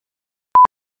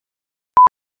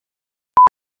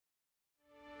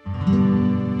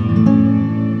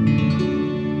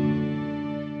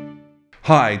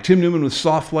Hi, Tim Newman with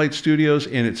Soft Light Studios,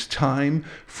 and it's time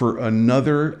for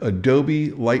another Adobe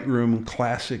Lightroom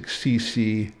Classic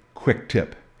CC quick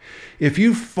tip. If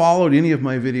you've followed any of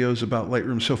my videos about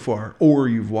Lightroom so far, or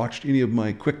you've watched any of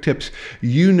my quick tips,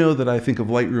 you know that I think of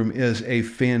Lightroom as a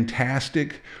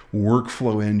fantastic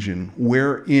workflow engine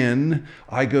wherein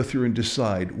I go through and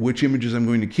decide which images I'm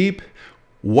going to keep,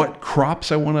 what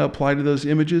crops I want to apply to those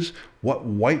images, what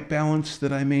white balance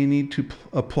that I may need to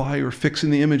apply or fix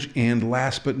in the image, and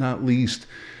last but not least,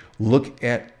 look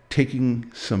at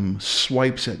taking some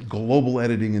swipes at global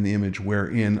editing in the image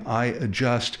wherein I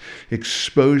adjust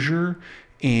exposure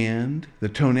and the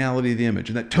tonality of the image.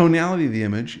 And that tonality of the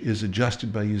image is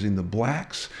adjusted by using the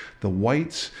blacks, the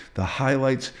whites, the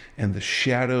highlights, and the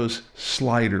shadows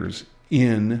sliders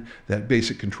in that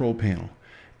basic control panel.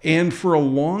 And for a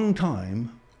long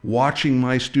time, watching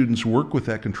my students work with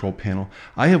that control panel,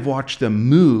 I have watched them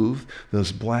move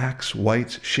those blacks,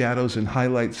 whites, shadows, and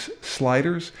highlights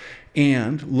sliders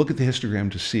and look at the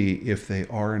histogram to see if they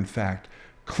are in fact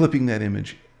clipping that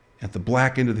image at the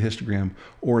black end of the histogram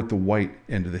or at the white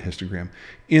end of the histogram.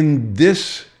 In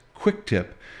this quick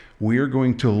tip, we are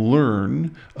going to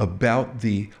learn about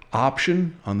the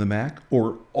Option on the Mac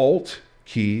or Alt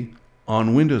key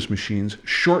on Windows machines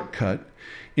shortcut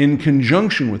in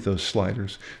conjunction with those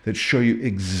sliders that show you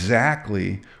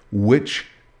exactly which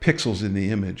pixels in the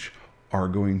image are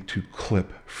going to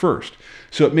clip first.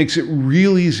 So it makes it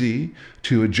real easy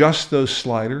to adjust those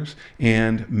sliders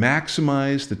and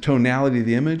maximize the tonality of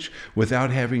the image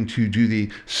without having to do the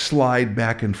slide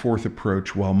back and forth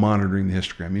approach while monitoring the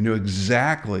histogram. You know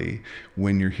exactly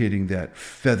when you're hitting that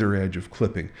feather edge of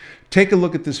clipping. Take a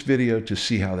look at this video to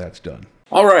see how that's done.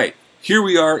 All right. Here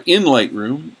we are in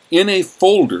Lightroom in a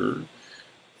folder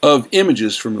of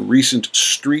images from a recent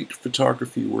street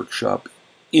photography workshop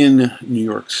in New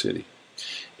York City.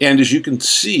 And as you can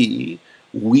see,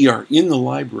 we are in the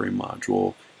library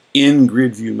module in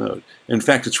grid view mode. In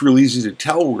fact, it's real easy to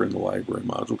tell we're in the library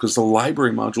module because the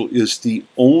library module is the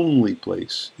only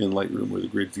place in Lightroom where the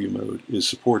grid view mode is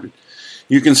supported.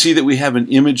 You can see that we have an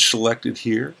image selected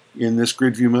here in this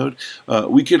grid view mode.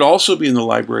 We could also be in the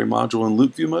library module in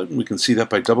loop view mode, and we can see that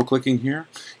by double clicking here.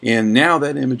 And now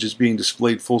that image is being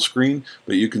displayed full screen,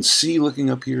 but you can see looking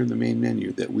up here in the main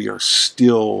menu that we are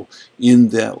still in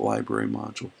that library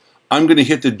module. I'm going to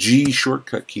hit the G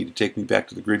shortcut key to take me back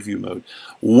to the grid view mode.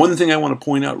 One thing I want to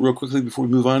point out real quickly before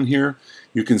we move on here,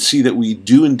 you can see that we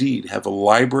do indeed have a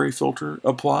library filter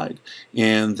applied,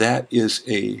 and that is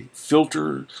a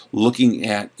filter looking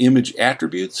at image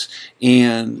attributes,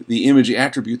 and the image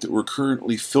attribute that we're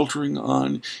currently filtering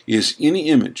on is any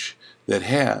image that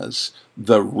has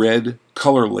the red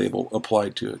color label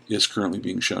applied to it is currently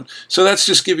being shown. So that's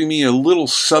just giving me a little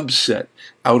subset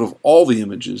out of all the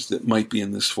images that might be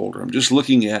in this folder. I'm just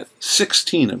looking at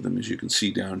 16 of them, as you can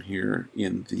see down here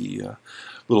in the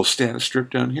little status strip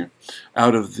down here,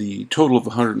 out of the total of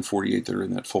 148 that are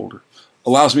in that folder.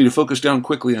 Allows me to focus down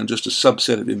quickly on just a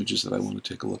subset of images that I want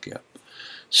to take a look at.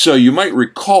 So you might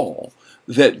recall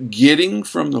that getting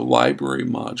from the library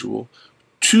module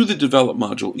to the develop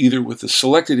module, either with the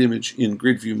selected image in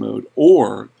grid view mode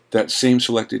or that same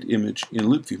selected image in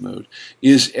loop view mode,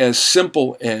 is as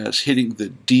simple as hitting the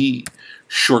D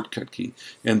shortcut key.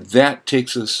 And that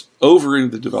takes us over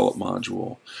into the develop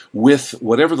module with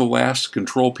whatever the last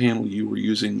control panel you were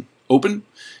using open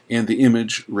and the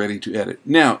image ready to edit.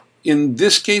 Now, in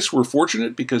this case, we're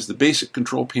fortunate because the basic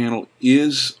control panel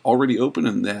is already open,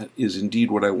 and that is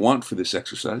indeed what I want for this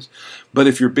exercise. But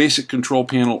if your basic control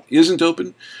panel isn't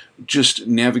open, just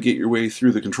navigate your way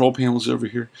through the control panels over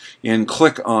here and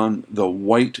click on the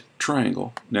white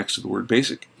triangle next to the word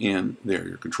basic, and there,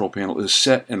 your control panel is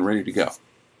set and ready to go.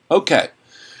 Okay,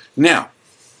 now,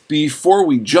 before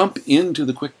we jump into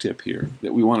the quick tip here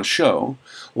that we want to show,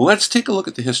 let's take a look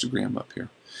at the histogram up here.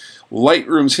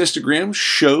 Lightroom's histogram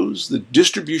shows the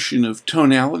distribution of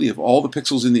tonality of all the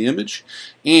pixels in the image,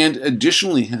 and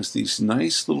additionally has these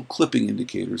nice little clipping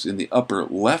indicators in the upper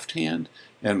left-hand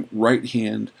and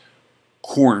right-hand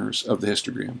corners of the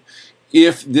histogram.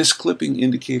 If this clipping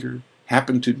indicator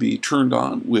happened to be turned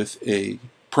on with a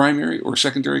primary or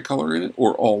secondary color in it,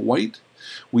 or all white,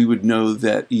 we would know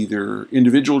that either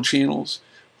individual channels,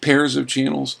 pairs of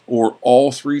channels, or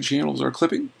all three channels are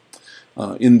clipping.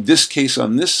 In this case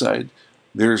on this side,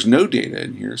 there's no data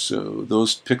in here, so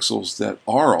those pixels that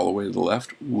are all the way to the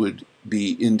left would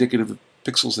be indicative of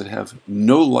pixels that have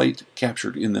no light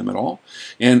captured in them at all.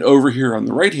 And over here on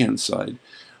the right-hand side,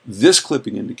 this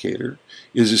clipping indicator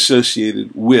is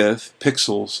associated with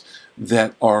pixels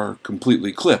that are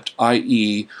completely clipped,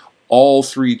 i.e. all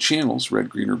three channels, red,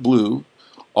 green, or blue,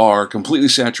 are completely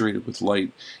saturated with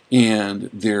light, and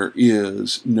there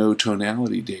is no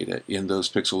tonality data in those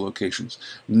pixel locations.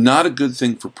 Not a good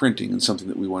thing for printing, and something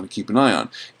that we want to keep an eye on.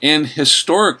 And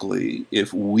historically,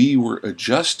 if we were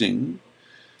adjusting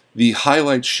the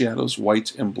highlights, shadows,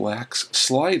 whites, and blacks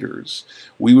sliders,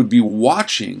 we would be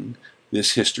watching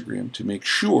this histogram to make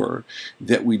sure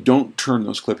that we don't turn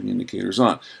those clipping indicators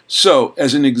on. So,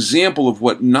 as an example of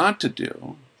what not to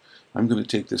do, I'm going to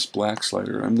take this black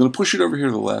slider, and I'm going to push it over here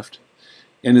to the left,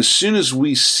 and as soon as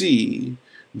we see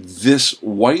this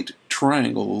white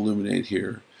triangle illuminate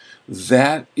here,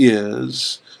 that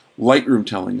is Lightroom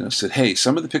telling us that, hey,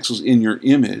 some of the pixels in your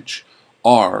image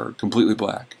are completely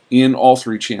black in all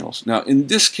three channels. Now, in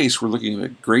this case, we're looking at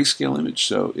a grayscale image,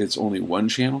 so it's only one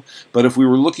channel, but if we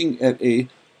were looking at a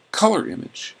color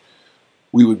image,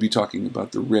 we would be talking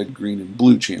about the red, green, and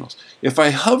blue channels. If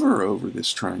I hover over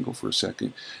this triangle for a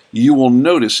second, you will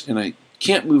notice, and I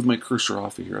can't move my cursor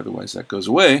off of here, otherwise that goes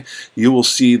away, you will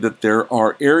see that there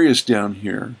are areas down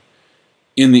here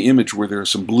in the image where there are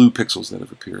some blue pixels that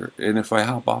have appeared. And if I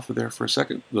hop off of there for a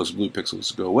second, those blue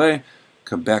pixels go away,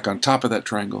 come back on top of that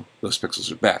triangle, those pixels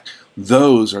are back.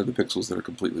 Those are the pixels that are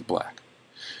completely black.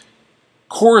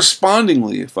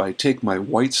 Correspondingly, if I take my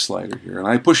white slider here and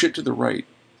I push it to the right,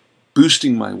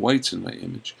 boosting my whites in my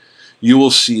image, you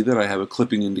will see that I have a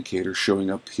clipping indicator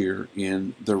showing up here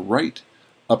in the right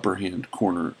upper hand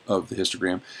corner of the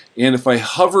histogram. And if I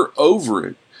hover over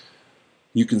it,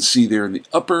 you can see there in the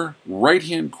upper right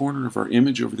hand corner of our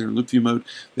image over there in loop view mode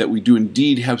that we do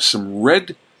indeed have some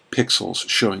red pixels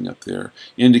showing up there,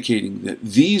 indicating that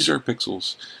these are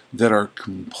pixels that are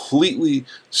completely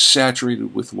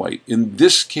saturated with white. In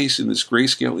this case, in this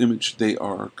grayscale image, they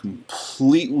are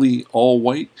completely all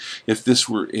white. If this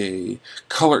were a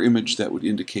color image, that would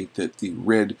indicate that the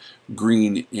red,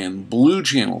 green, and blue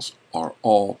channels are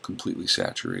all completely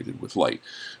saturated with light.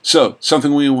 So,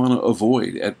 something we want to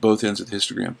avoid at both ends of the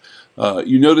histogram.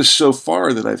 You notice so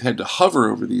far that I've had to hover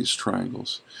over these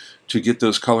triangles to get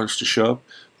those colors to show up.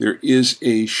 There is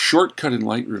a shortcut in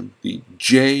Lightroom, the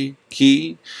J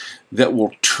key, that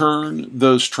will turn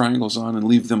those triangles on and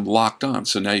leave them locked on.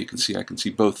 So now you can see, I can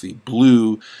see both the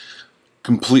blue,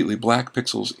 completely black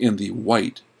pixels and the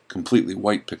white, completely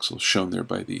white pixels shown there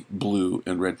by the blue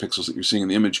and red pixels that you're seeing in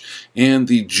the image. And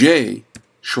the J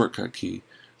shortcut key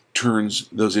turns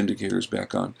those indicators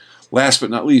back on. Last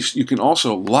but not least, you can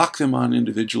also lock them on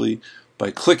individually by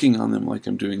clicking on them like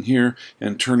I'm doing here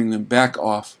and turning them back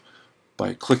off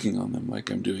by clicking on them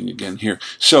like I'm doing again here.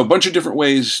 So a bunch of different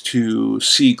ways to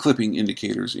see clipping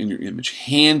indicators in your image.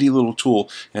 Handy little tool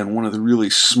and one of the really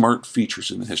smart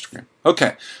features in the histogram.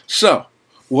 Okay, so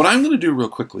what I'm going to do real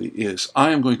quickly is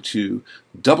I am going to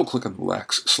double click on the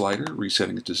black slider,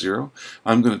 resetting it to 0.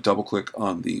 I'm going to double click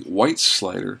on the white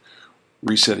slider,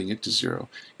 resetting it to 0.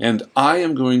 And I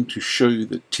am going to show you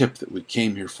the tip that we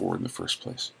came here for in the first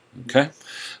place. Okay?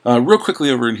 Real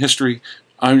quickly over in history,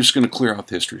 I'm just going to clear out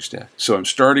the history stack. So I'm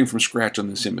starting from scratch on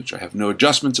this image. I have no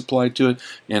adjustments applied to it,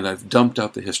 and I've dumped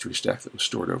out the history stack that was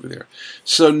stored over there.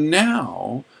 So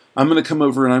now I'm going to come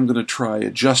over and I'm going to try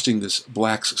adjusting this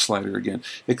black slider again,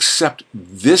 except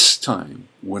this time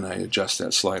when I adjust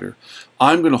that slider,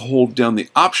 I'm going to hold down the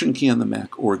Option key on the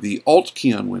Mac or the Alt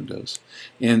key on Windows.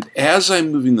 And as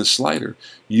I'm moving the slider,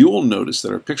 you will notice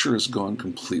that our picture has gone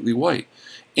completely white.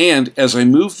 And as I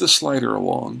move the slider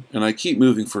along, and I keep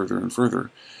moving further and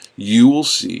further, you will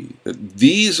see that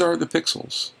these are the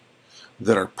pixels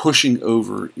that are pushing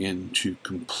over into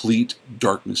complete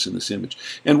darkness in this image.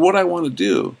 And what I want to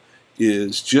do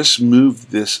is just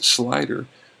move this slider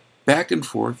back and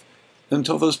forth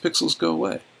until those pixels go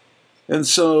away. And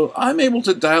so I'm able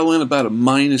to dial in about a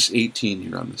 -18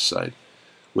 here on this side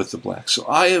with the black. So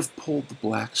I have pulled the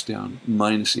blacks down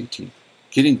 -18.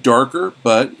 Getting darker,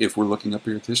 but if we're looking up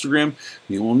here at the histogram,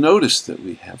 you will notice that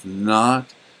we have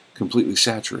not completely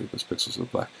saturated those pixels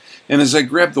with black. And as I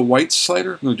grab the white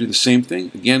slider, I'm going to do the same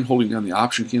thing, again holding down the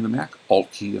Option key on the Mac,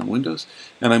 Alt key on Windows,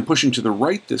 and I'm pushing to the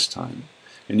right this time.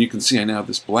 And you can see I now have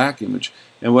this black image,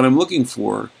 and what I'm looking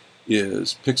for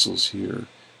is pixels here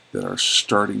that are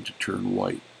starting to turn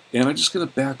white. And I'm just going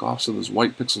to back off so those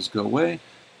white pixels go away.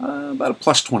 About a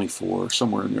 +24,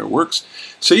 somewhere in there works.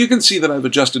 So you can see that I've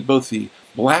adjusted both the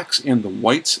blacks and the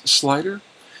whites slider.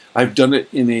 I've done it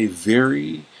in a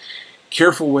very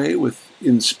careful way with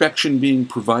inspection being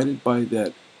provided by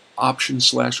that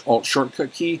Option/Alt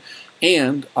shortcut key,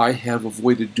 and I have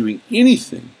avoided doing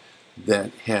anything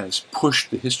that has pushed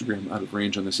the histogram out of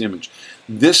range on this image.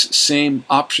 This same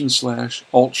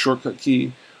Option/Alt shortcut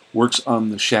key works on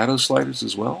the shadow sliders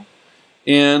as well.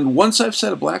 And once I've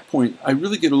set a black point, I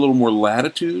really get a little more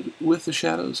latitude with the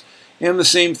shadows. And the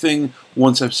same thing,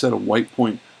 once I've set a white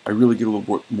point, I really get a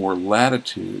little bit more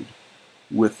latitude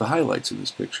with the highlights in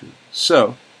this picture.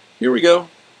 So here we go,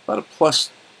 about a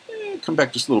plus, come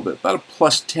back just a little bit, about a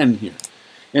plus 10 here.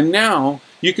 And now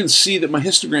you can see that my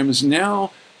histogram is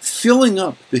now filling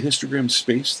up the histogram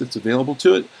space that's available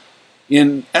to it.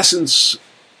 In essence,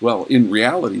 well, in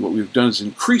reality, what we've done is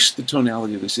increase the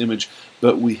tonality of this image,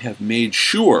 but we have made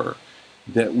sure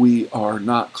that we are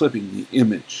not clipping the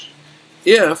image.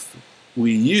 If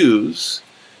we use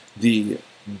the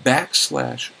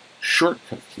backslash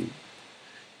shortcut key,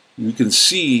 we can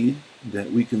see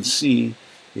that we can see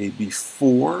a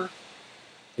before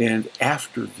and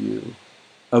after view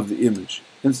of the image.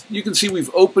 And you can see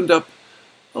we've opened up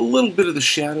a little bit of the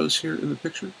shadows here in the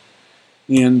picture.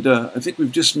 And I think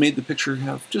we've just made the picture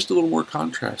have just a little more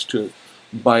contrast to it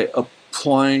by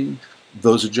applying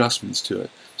those adjustments to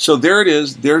it. So there it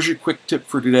is. There's your quick tip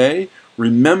for today.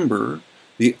 Remember,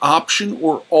 the Option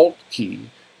or Alt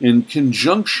key in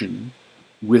conjunction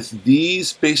with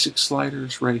these basic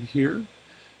sliders right here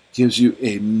gives you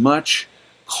a much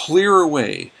clearer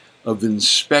way of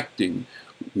inspecting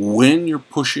when you're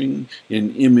pushing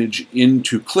an image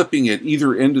into clipping at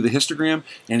either end of the histogram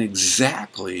and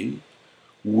exactly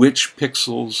which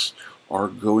pixels are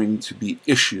going to be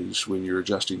issues when you're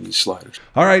adjusting these sliders.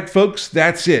 All right, folks,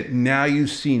 that's it. Now you've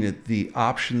seen it, the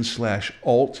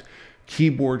Option/Alt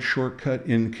keyboard shortcut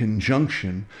in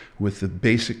conjunction with the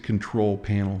basic control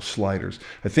panel sliders.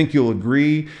 I think you'll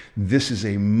agree this is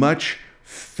a much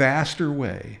faster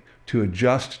way to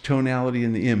adjust tonality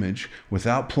in the image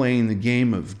without playing the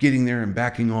game of getting there and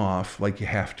backing off like you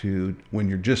have to when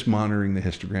you're just monitoring the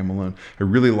histogram alone. I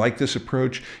really like this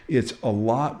approach. It's a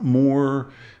lot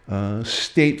more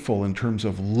stateful in terms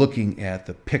of looking at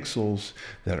the pixels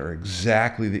that are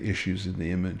exactly the issues in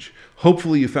the image.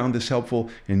 Hopefully you found this helpful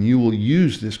and you will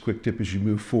use this quick tip as you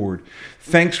move forward.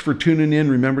 Thanks for tuning in.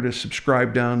 Remember to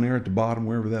subscribe down there at the bottom,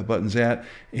 wherever that button's at,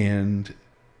 and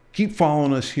keep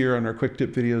following us here on our quick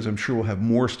tip videos. I'm sure we'll have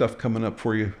more stuff coming up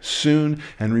for you soon.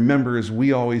 And remember, as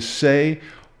we always say,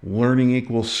 learning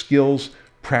equals skills,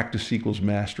 practice equals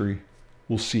mastery.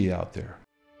 We'll see you out there.